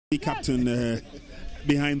The captain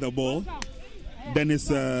behind the ball, Dennis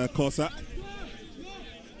Korsah.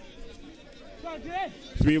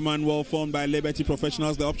 Three-man wall formed by Liberty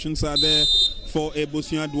Professionals. The options are there for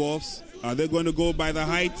Ebusua Dwarfs. Are they going to go by the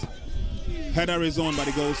height? Header is on, but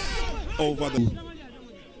it goes over the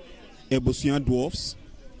Ebusua Dwarfs.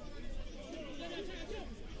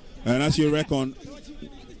 And as you reckon,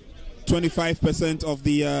 25% of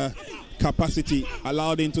the capacity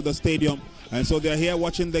allowed into the stadium. And so they're here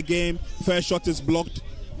watching the game. First shot is blocked.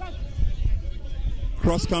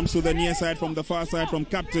 Cross comes to the near side from the far side from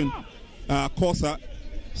captain Korsah,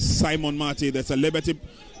 Simon Marty. There's a Liberty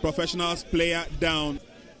Professionals player down.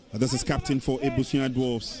 This is captain for Ebusua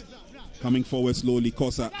Dwarfs. Coming forward slowly,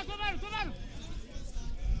 Korsah.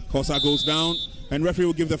 Korsah goes down, and referee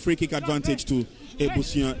will give the free kick advantage to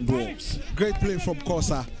Ebusua Dwarfs. Great play from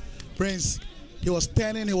Korsah. Prince, he was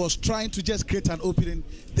turning, he was trying to just create an opening.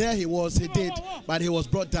 There he was, he did, but he was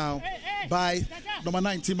brought down by number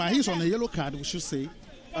 19. He's on a yellow card, we should say.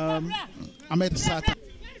 Ahmed Sata.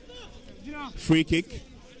 Free kick.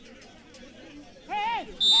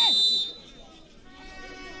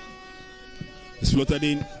 It's floated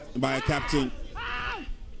in by a captain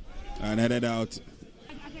and headed out.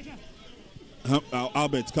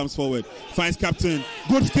 Albert comes forward, finds captain.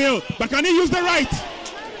 Good skill, but can he use the right?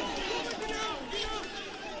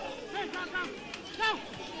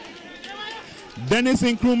 Dennis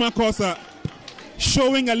Nkrumah Korsah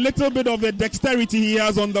showing a little bit of the dexterity he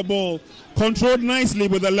has on the ball. Controlled nicely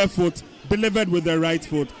with the left foot, delivered with the right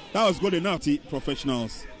foot. That was good enough. The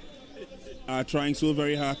professionals are trying so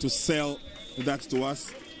very hard to sell that to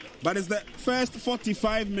us. But it's the first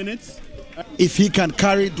 45 minutes. If he can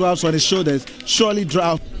carry Dwarfs on his shoulders, surely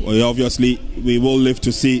Dwarfs. Well, obviously, we will live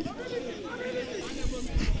to see.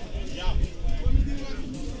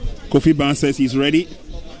 Kofi Ban says he's ready.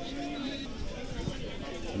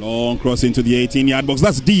 Long cross into the 18-yard box.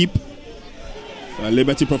 That's deep.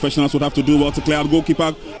 Liberty Professionals would have to do well to clear out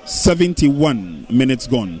goalkeeper. 71 minutes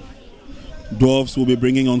gone. Dwarfs will be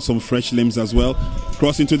bringing on some fresh limbs as well.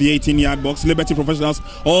 Cross into the 18-yard box. Liberty Professionals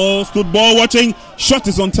all stood ball watching. Shot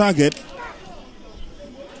is on target.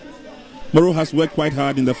 Moro has worked quite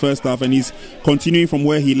hard in the first half and he's continuing from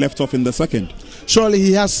where he left off in the second. Surely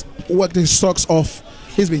he has worked his socks off.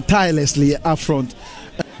 He's been tirelessly up front.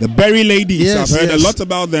 The Berry Ladies, yes, I've heard a lot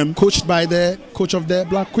about them. Coached by the coach of the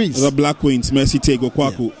Black Queens. The Black Queens, Mercy Tego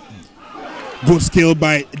Kwaku. Yeah. Good skill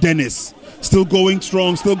by Dennis. Still going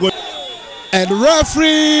strong, still going. And referee!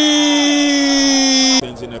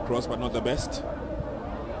 Sends in a cross, but not the best.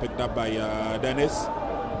 Picked up by Dennis.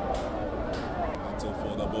 Until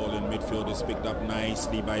for the ball in midfield is picked up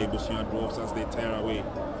nicely by Ebusua Dwarfs as they tear away.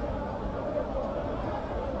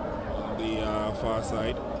 On the far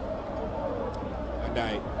side.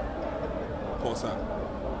 Adai. Korsah.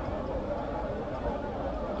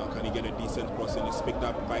 Now can he get a decent crossing? It's picked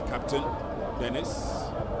up by captain Dennis.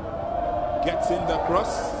 Gets in the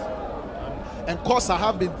cross. And Korsah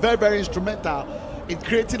have been very, very instrumental in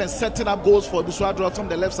creating and setting up goals for Ebusua Dwarfs from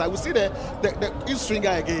the left side. We see the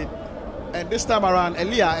in-swinger again. And this time around,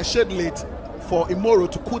 Elia a shade late for Imoro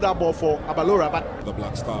to cool that ball for Abalora. But the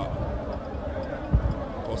Black Star.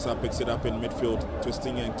 Korsah picks it up in midfield,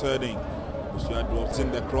 twisting and turning. Ebusua Dwarfs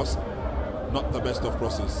in the cross. Not the best of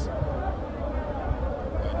crosses.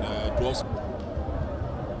 And Dwarfs.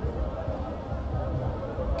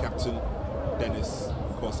 Captain Dennis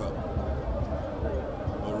Korsah.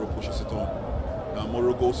 Moro pushes it on. Now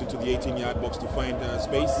Moro goes into the 18-yard box to find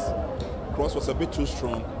space. Cross was a bit too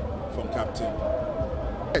strong from captain.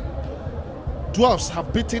 Dwarfs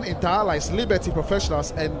have beaten Inter-Allies, Liberty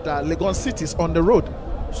Professionals and Legon Cities on the road.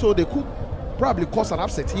 So they could probably cause an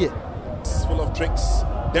upset here. It's full of tricks.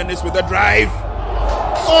 Dennis with the drive.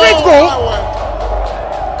 Straight goal.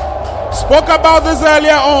 Spoke about this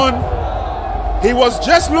earlier on. He was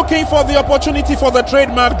just looking for the opportunity for the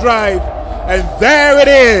trademark drive. And there it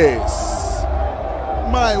is.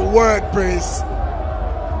 My word, Prince.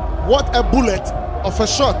 What a bullet of a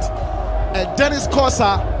shot. And Dennis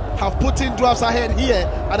Korsah have put in Dwarfs ahead here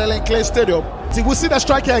at the Lenclair Stadium. See, we'll see the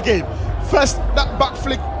striker again. First, that back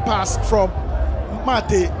flick pass from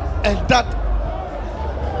Mate and that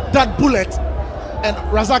bullet. And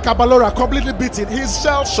Razak Abalora completely beaten. He's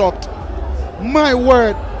shell-shocked. My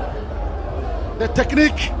word. The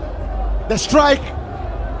technique, the strike,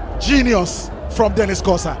 genius from Dennis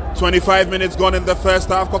Korsah. 25 minutes gone in the first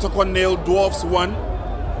half. Kotoko nil, Dwarfs 1.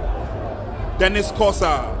 Dennis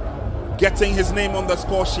Korsah getting his name on the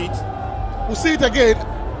score sheet. We'll see it again.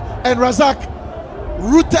 And Razak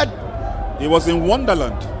rooted. He was in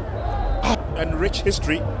Wonderland. And rich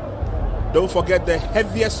history. Don't forget the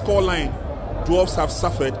heaviest scoreline Dwarfs have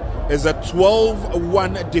suffered is a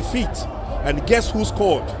 12-1 defeat. And guess who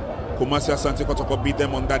scored? Korsah Asante Kotoko beat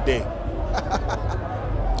them on that day.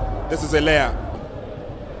 This is a layer.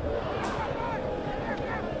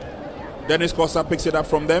 Dennis Korsah picks it up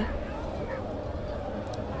from them.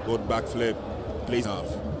 Good backflip. Plays off.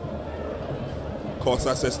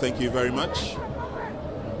 Korsah says thank you very much.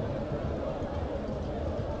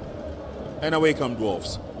 And away come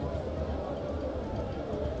Dwarfs.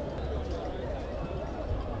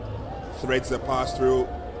 Threads the pass through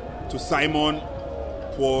to Simon.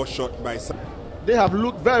 Poor shot by Simon. They have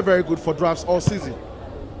looked very, very good for Dwarfs all season.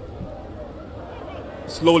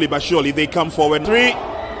 Slowly but surely they come forward. 3.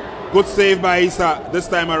 Good save by Issa this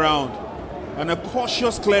time around. And a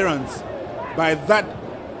cautious clearance by that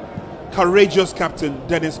courageous captain,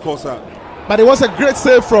 Dennis Korsah. But it was a great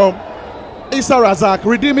save from Issa Razak,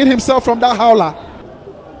 redeeming himself from that howler.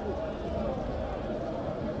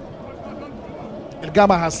 And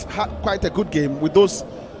Gama has had quite a good game with those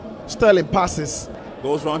sterling passes.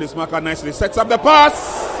 Goes round his marker nicely, sets up the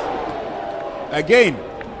pass. Again,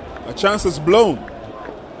 a chance is blown.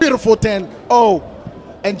 Beautiful 10. Oh,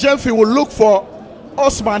 and Jemfi will look for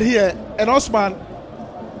Osman here, and Osman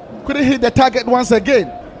couldn't hit the target once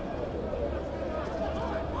again.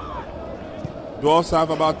 Dwarfs have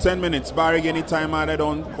about 10 minutes, barring any time added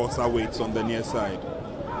on. Korsah waits on the near side.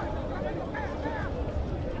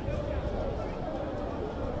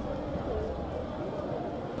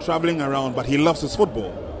 Traveling around, but he loves his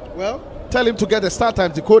football. Well, tell him to get the start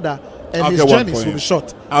time decoder and his journeys will be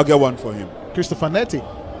short. I'll get one for him. Christopher Netty.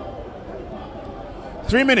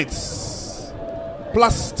 3 minutes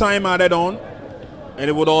plus time added on, and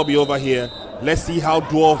it would all be over here. Let's see how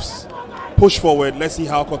Dwarfs push forward. Let's see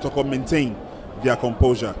how Kotoko maintain their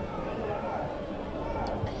composure.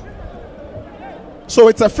 So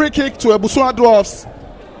it's a free kick to Ebusua Dwarfs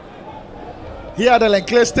here at the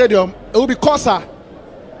Lenclair Stadium. It will be Korsah.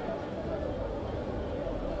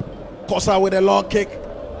 Korsah with a long kick,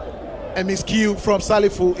 and miscue from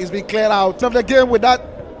Salifu is being cleared out of the game with that.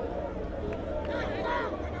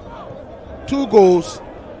 2 goals.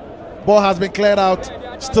 Ball has been cleared out.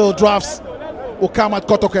 Still Dwarfs will come at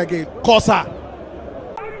Kotoko again. Korsah.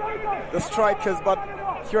 The strikers, but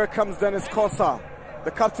here comes Dennis Korsah.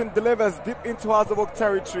 The captain delivers deep into Hazabok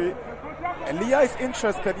territory. And Leah is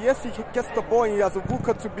interested. Yes, he gets the ball. He has a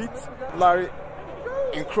Vuka to beat. Larry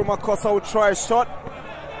Nkrumah. Korsah will try a shot.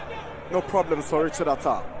 No problem for Richard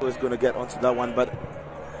Atta. He's going to get onto that one, but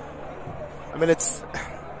I mean, it's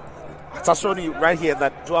showing you right here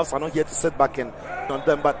that Dwarfs are not here to sit back and on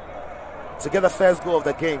them, but to get the first goal of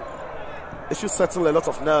the game, it should settle a lot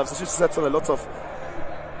of nerves. It should settle a lot of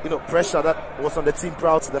pressure that was on the team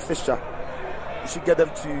prior to the fixture. You should get them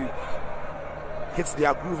to hit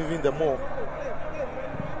their groove even the more.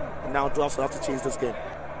 And now Dwarfs will have to change this game.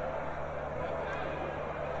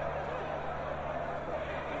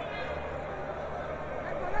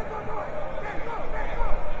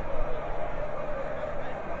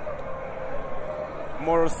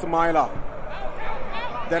 Moro Sumaila.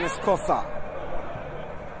 Dennis Korsah.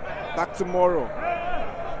 Back to Moro.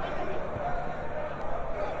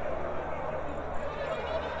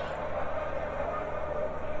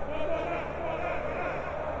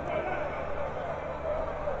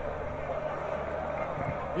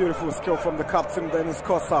 Beautiful skill from the captain, Dennis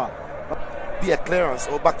Korsah. Be a clearance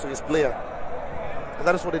or back to his player. And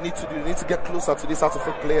that is what they need to do. They need to get closer to these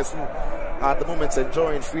out-of-field players who are at the moment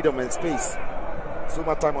enjoying freedom and space. So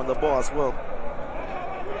much time on the ball as well.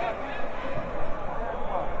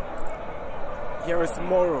 Here is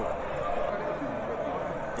Moro.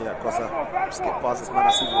 Yeah, Korsah skip past his man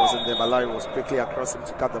as if he wasn't there, but Larry was quickly across him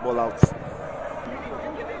to cut the ball out.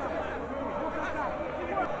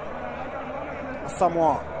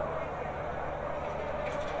 Samoa.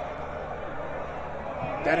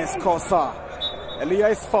 Dennis Korsah. Elia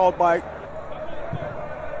is fouled by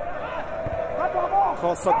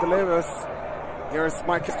Korsah delivers. Here is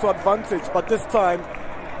Mike's to advantage, but this time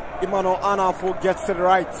Emmanuel Anafo gets it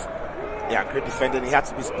right. Yeah, great defending. He had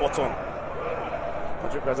to be spot on.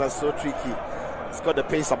 Patrick Razak is so tricky. He's got the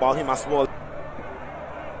pace about him as well.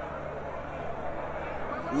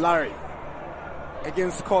 Larry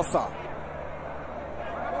against Korsah.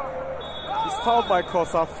 He's fouled by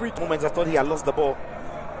Korsah. Free moments I thought he had lost the ball.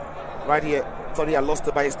 Right here, thought he had lost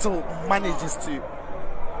it, but he still manages to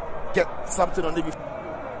get something on it.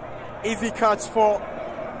 Easy catch for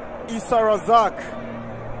Issa Razak.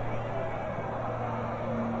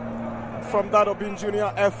 From that Obin Jr.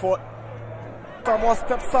 effort. Samoa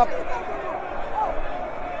steps up.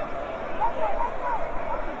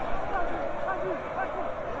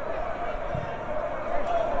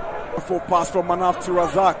 Beautiful pass from Manaf to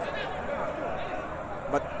Razak.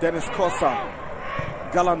 But Dennis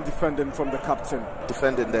Korsah, gallant defending from the captain.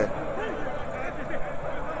 Defending there.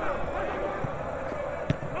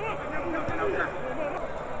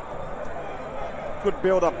 Good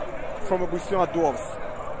build up from Ebusian Dwarves.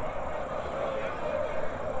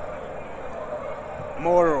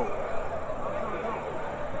 Moro.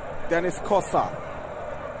 Dennis Korsah.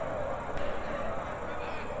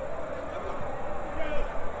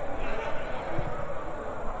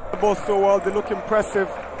 Both so well, they look impressive.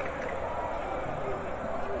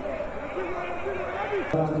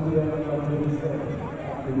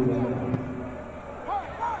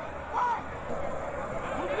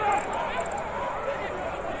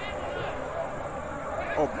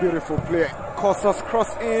 Oh, beautiful play. Korsah's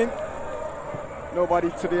cross in.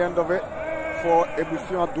 Nobody to the end of it for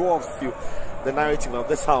Ebusian Dwarves. The narrative of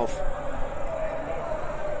this half.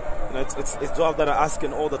 You know, it's Dwarves that are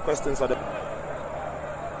asking all the questions of the.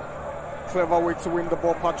 Clever way to win the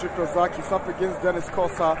ball. Patrick Razak is up against Dennis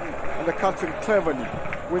Korsah, and the captain cleverly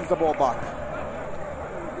wins the ball back.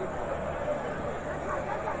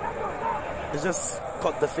 He just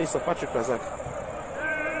caught the face of Patrick Razak.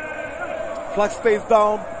 Flag stays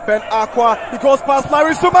down. Ben Aqua, he goes past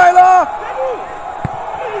Larry Sumaila.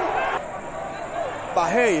 But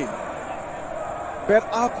hey, Ben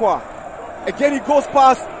Aqua, again he goes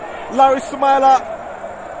past Larry Sumaila.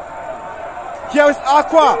 Here is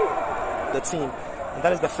Aqua. The team, and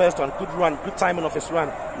that is the first one. Good run, good timing of his run,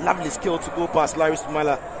 lovely skill to go past Larry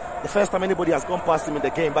Sumaila. The first time anybody has gone past him in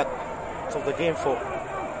the game, but it's of the game for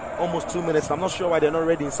almost 2 minutes. I'm not sure why they're not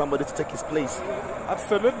ready in somebody to take his place.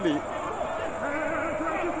 Absolutely.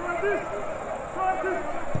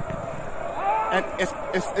 And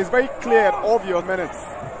it's very clear and obvious minutes.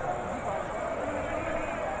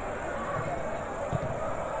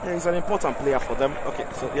 Yeah, he's an important player for them. Okay,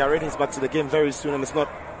 so they are ready. He's back to the game very soon, and it's not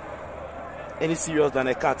any serious than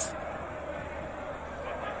a cut.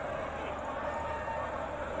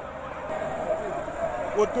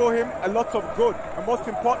 Will do him a lot of good, and most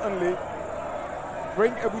importantly,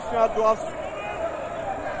 bring Ebusian Dwarves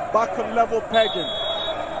back on level pegging.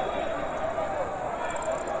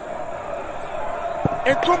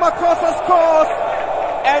 Nkrumah Korsah scores,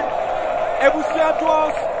 and Ebusian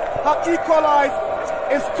Dwarves have equalized.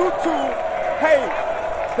 It's 2-2. Hey,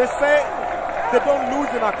 they say they don't lose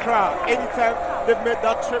in Accra anytime they've made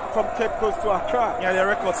that trip from Cape Coast to Accra. Yeah, their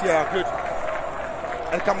records here are good.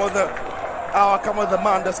 And come on the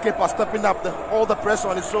man, the skipper stepping up, all the pressure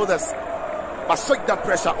on his shoulders. But shake that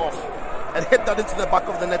pressure off and hit that into the back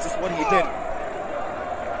of the net is what he did.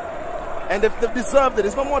 And they've deserved it.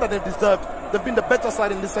 It's not more than they've deserved. They've been the better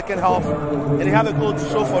side in the second half, and they have a goal to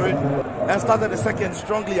show for it. And started the second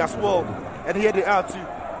strongly as well. And here they are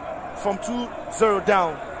from 2-0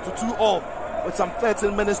 down to 2-all. With some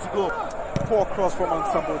 13 minutes to go. Poor cross from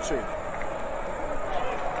Ansamboche.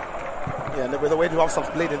 Yeah, and with the way the Dwarves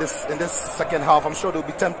have played in this second half, I'm sure they'll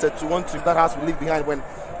be tempted to want to that house will leave behind when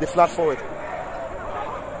they flat forward.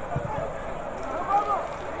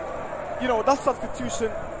 You know, that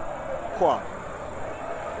substitution, Kwa.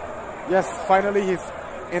 Yes, finally he's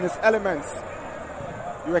in his elements.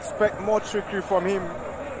 You expect more trickery from him.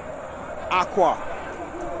 Aqua.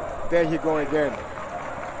 There he go again.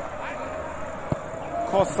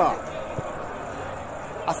 Korsah,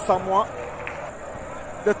 Asamoah.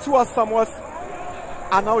 The two Asamoahs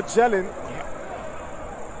are now gelling,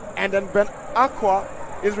 and then Ben Aqua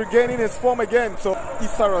is regaining his form again. So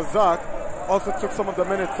Issa Razak also took some of the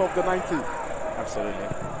minutes of the 90. Absolutely.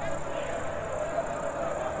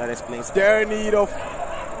 That explains. They're in need of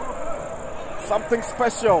something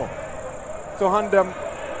special to hand them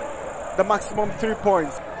the maximum 3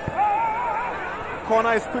 points.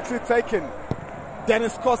 Corner is quickly taken.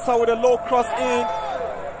 Dennis Korsah with a low cross in,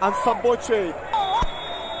 and Samboche